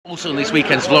Also in this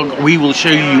weekend's vlog we will show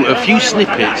you a few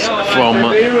snippets from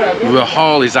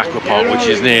Rojales aqua park, which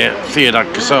is near Ciudad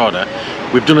Quesada.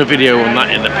 We've done a video on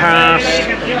that in the past.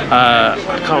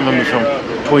 I can't remember if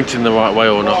I'm pointing the right way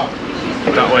or not.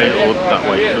 That way or that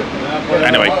way.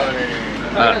 Anyway,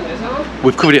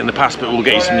 we've covered it in the past, but we'll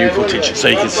get you some new footage so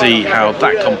you can see how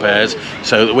that compares,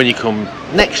 so that when you come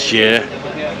next year,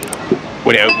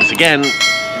 when it opens again,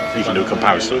 you can do a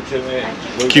comparison.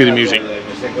 Cue the music.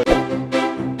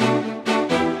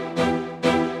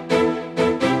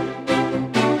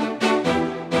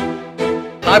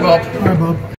 Hi Bob. Hi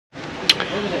Bob.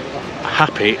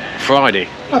 Happy Friday.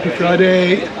 Happy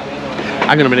Friday.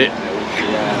 Hang on a minute.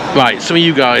 Right, some of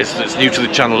you guys that's new to the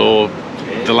channel or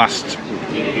the last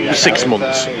 6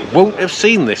 months won't have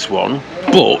seen this one,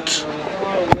 but...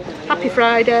 Happy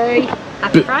Friday.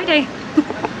 Happy Friday.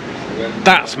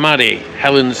 That's Maddie,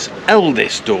 Helen's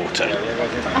eldest daughter.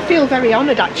 I feel very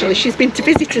honoured actually. She's been to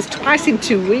visit us twice in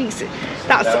 2 weeks.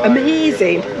 That's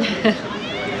amazing.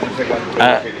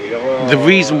 The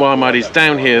reason why Maddie's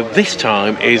down here this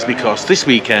time is because this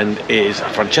weekend is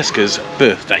Francesca's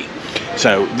birthday.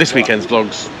 So this weekend's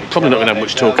vlog's probably not going to have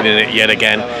much talking in it yet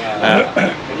again.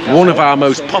 One of our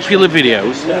most popular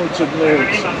videos.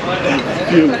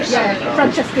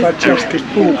 Francesca's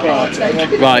pool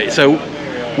party. Right, so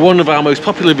one of our most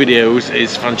popular videos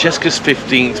is Francesca's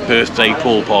 15th birthday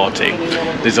pool party.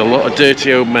 There's a lot of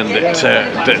dirty old men that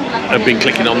have been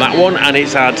clicking on that one, and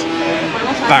it's had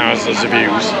thousands of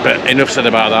views, but enough said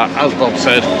about that, as Bob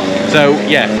said. So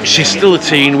yeah, she's still a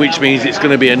teen, which means it's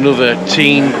going to be another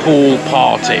teen pool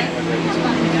party.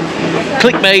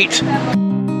 Clickbait.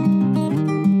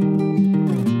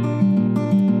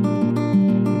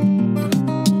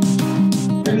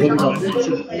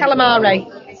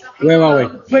 Calamari. Where are we?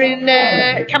 We're in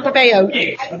Campobello,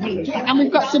 and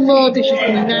we've got some more dishes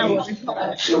coming now.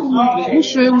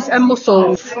 Mushrooms and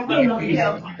mussels. So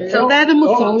they're the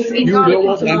mussels in garlic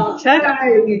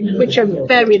water, which are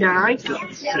very nice.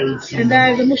 And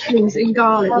they're the mushrooms in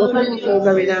garlic, which are also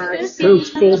very nice.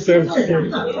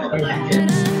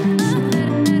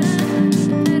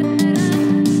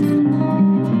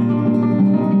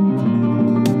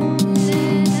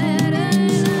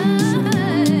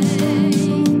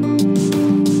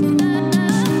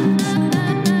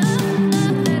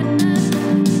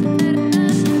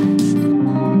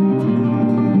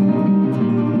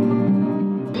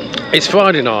 It's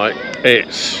Friday night,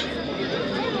 it's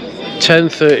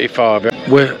 10:35.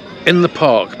 We're in the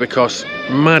park because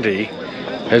Maddie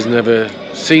has never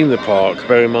seen the park.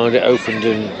 Bear in mind it opened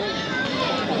in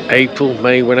April,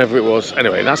 May, whenever it was.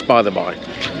 Anyway, that's by the by.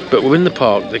 But we're in the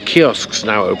park, the kiosk's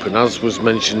now open, as was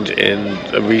mentioned in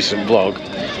a recent vlog.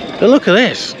 But look at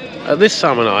this, at this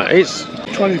time of night, it's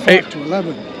 25 to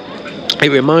 11.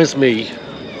 It reminds me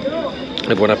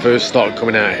of when I first started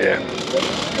coming out here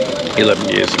 11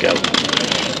 years ago,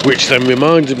 which then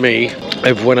reminded me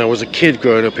of when I was a kid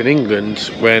growing up in England,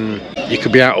 when you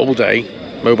could be out all day,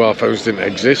 mobile phones didn't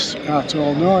exist, Out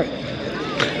all night.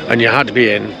 and you had to be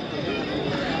in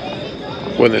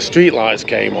when the street lights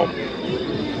came on.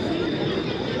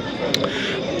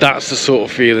 That's the sort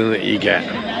of feeling that you get.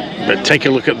 But take a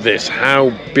look at this,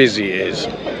 how busy it is.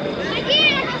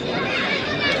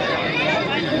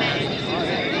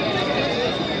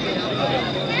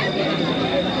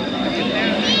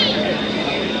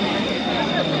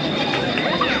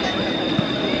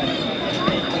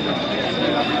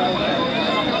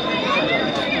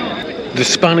 The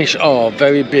Spanish are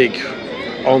very big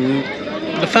on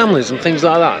the families and things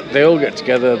like that. They all get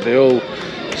together, they all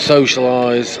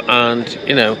socialise, and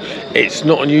you know, it's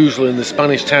not unusual in the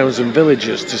Spanish towns and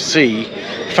villages to see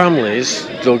families.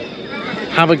 They'll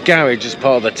have a garage as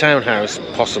part of the townhouse,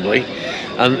 possibly,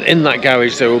 and in that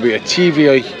garage there will be a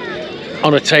TV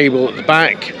on a table at the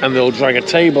back, and they'll drag a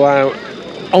table out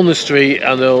on the street,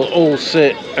 and they'll all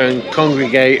sit and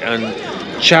congregate and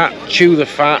chat, chew the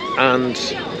fat, and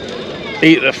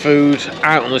eat the food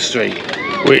out on the street,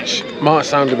 which might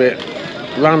sound a bit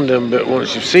random, but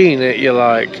once you've seen it, you're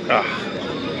like,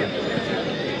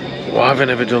 why have I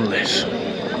never done this?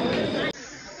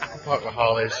 Park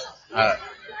Rojales, book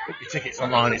your tickets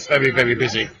online, it's very, very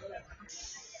busy.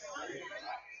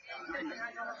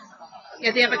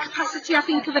 Yeah, they have a capacity, I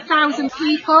think, of 1,000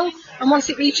 people, and once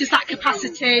it reaches that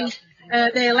capacity,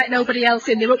 they let nobody else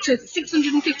in. They're up to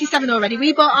 657 already.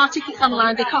 We bought our tickets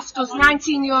online. They cost us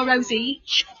 €19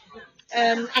 each,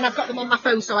 and I've got them on my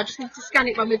phone, so I just need to scan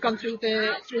it when we've gone through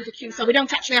the queue. So we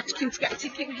don't actually have to queue to get a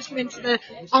ticket. We just go into the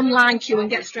online queue and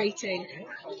get straight in.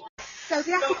 So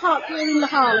the aqua park here in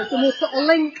Rojales, and we'll put a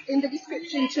link in the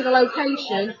description to the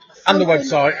location. And the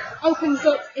website. Opens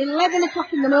at 11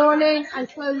 o'clock in the morning and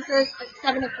closes at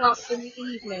 7 o'clock in the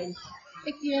evening.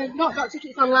 If you've not got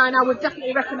tickets online, I would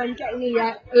definitely recommend getting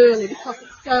here early because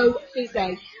it's so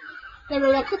busy. There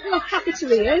are a couple of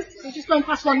cafeterias. We're just going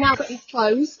past one now, but it's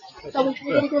closed. So we're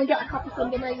going to go and get a coffee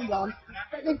from the main one.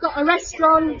 But they've got a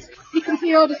restaurant. You can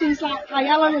pre-order things like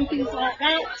paella and things like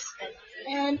that.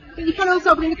 But you can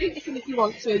also bring a picnic in if you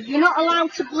want to. You're not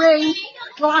allowed to bring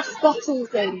glass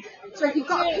bottles in. So if you've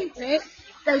got a picnic,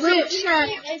 they will check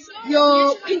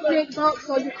your picnic box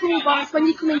or your cool box when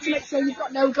you come in to make sure you've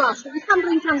got no glass. But you can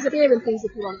bring cans of beer and things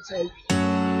if you want to.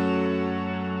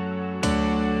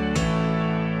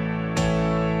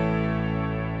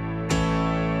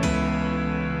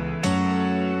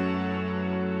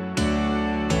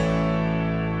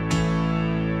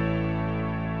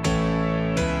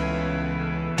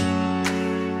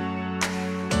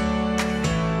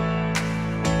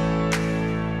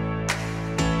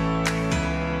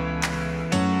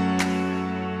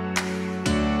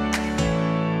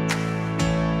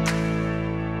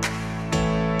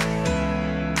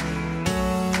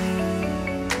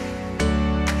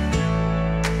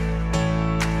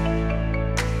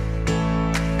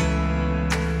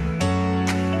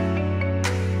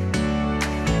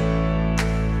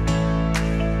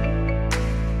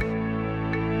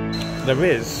 There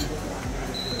is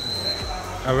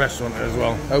a restaurant as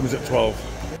well. Opens at 12.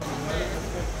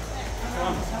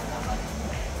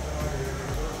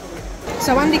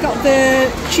 So Andy got the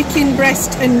chicken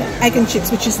breast and egg and chips,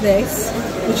 which is this,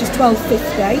 which is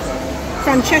 £12.50.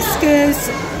 Francesca's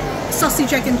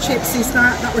sausage, egg and chips is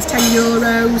that was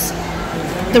 €10.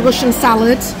 The Russian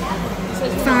salad,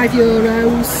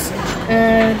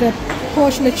 €5. The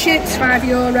portion of chips,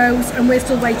 €5, and we're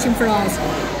still waiting for ours.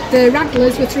 The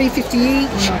Radlers were £3.50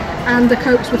 each, and the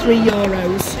Cokes were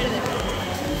 €3.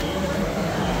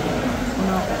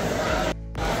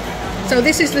 So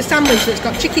this is the sandwich that's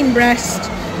got chicken breast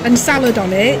and salad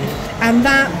on it, and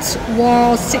that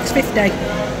was £6.50.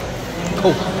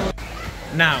 Cool.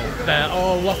 Now, there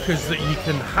are lockers that you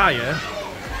can hire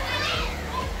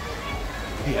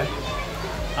here,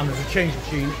 and there's a change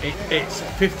machine. It's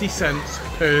 50 cents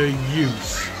per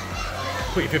use.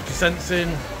 Put your 50 cents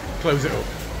in, close it up.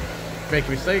 Make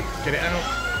a mistake, get it out,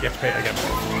 you have to pay it again.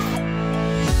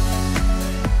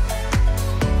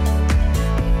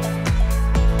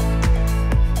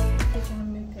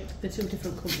 The two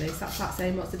different companies, that's that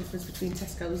same. What's the difference between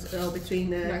Tesco's or between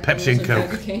Pepsi and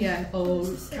Coke? Yeah, or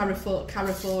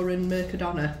Carrefour and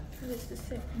Mercadona.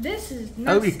 This is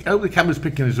Hope the camera's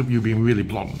picking this up, you being really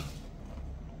blonde.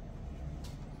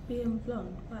 being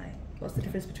blonde. Why? What's the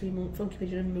difference between Funky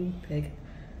Pigeon and Moon Pig?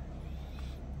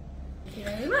 Thank you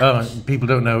very much. People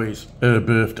don't know it's her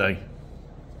birthday.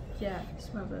 Yeah,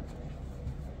 it's my birthday.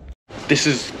 This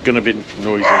is going to be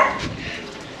noisy.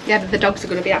 Yeah, but the dogs are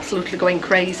going to be absolutely going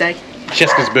crazy.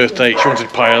 Francesca's birthday, she wanted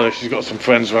paella, she's got some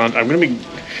friends around.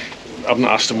 I've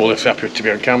not asked them all if they're happy to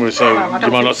be on camera, so you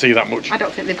might not see that much. I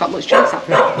don't think they've got much choice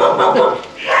after.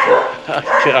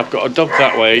 I've got a dog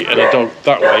that way and a dog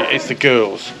that way. It's the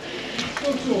girls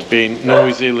being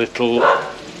noisy little...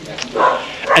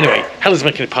 Anyway, Helen's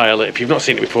making a paella. If you've not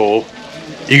seen it before,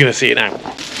 you're going to see it now.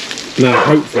 Now,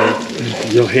 hopefully,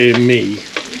 you'll hear me.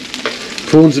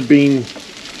 Prawns have been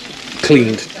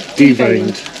cleaned,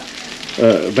 deveined.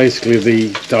 Basically,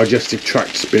 the digestive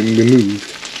tract's been removed.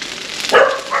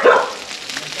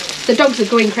 The dogs are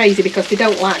going crazy because they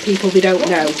don't like people they don't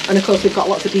know. And of course, we've got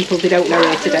lots of people they don't know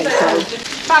here today. So,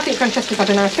 but I think Francesca's had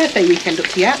a nice birthday weekend up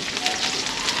to yet.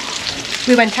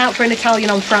 We went out for an Italian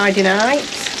on Friday night.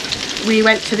 We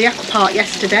went to the aqua park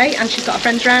yesterday, and she's got her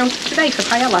friends round today for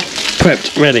paella.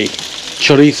 Prepped, ready.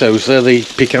 Chorizos, they're the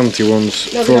picante ones.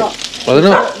 No, they're not. Oh,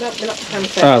 they're not? No, they're not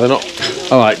picante. Ah, they're not.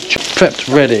 Alright, prepped,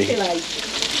 ready.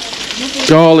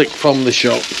 Garlic from the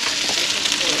shop.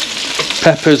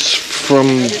 Peppers from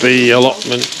the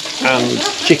allotment. And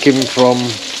chicken from...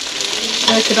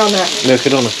 Mercadona.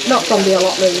 Mercadona. Not from the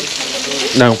allotment.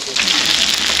 No.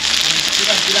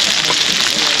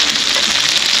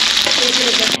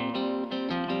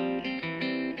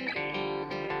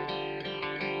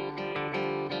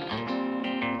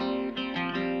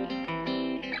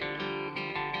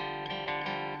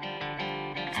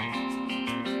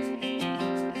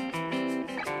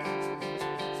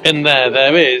 In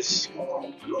there is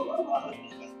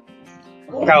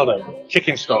caldo,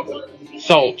 chicken stock,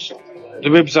 salt, the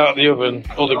ribs out of the oven,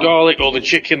 all the garlic, all the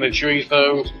chicken, the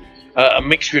chorizo, a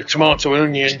mixture of tomato and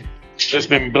onion that's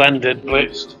been blended,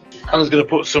 blitzed. Anna's going to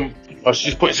put some, she's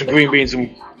just putting some green beans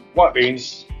and white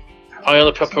beans,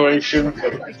 paella preparation,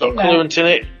 got colourant in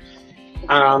it,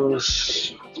 and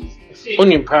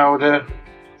onion powder,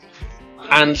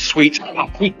 and sweet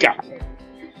paprika.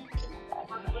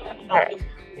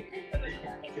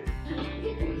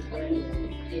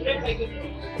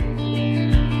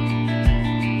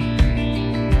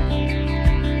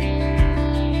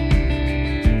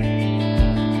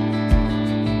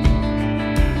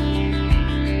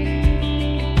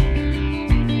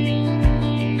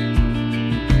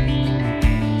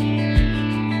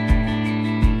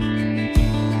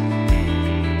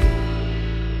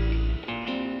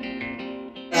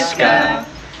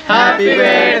 Happy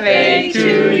birthday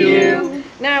to you.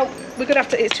 Now we're gonna have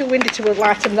to. It's too windy to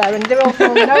light them there, and they're all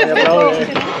falling over.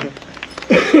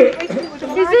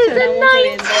 This is a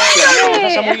nice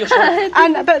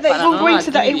And but it won't go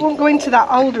into that. It won't go into that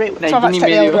holder. So I've had to take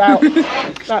the holder out.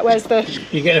 Right, where's the?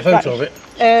 You get a photo of it?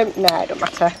 No, it don't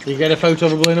matter. You get a photo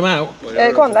of blowing them out?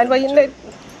 Go on then. Well, you know.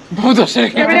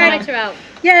 out.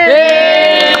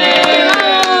 Yay!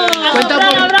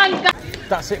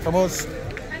 That's it from us.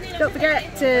 Don't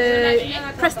forget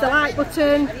to press the like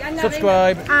button,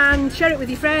 Subscribe, and share it with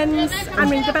your friends,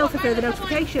 and ring the bell for further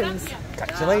notifications.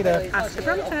 Catch you later. Hasta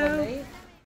pronto.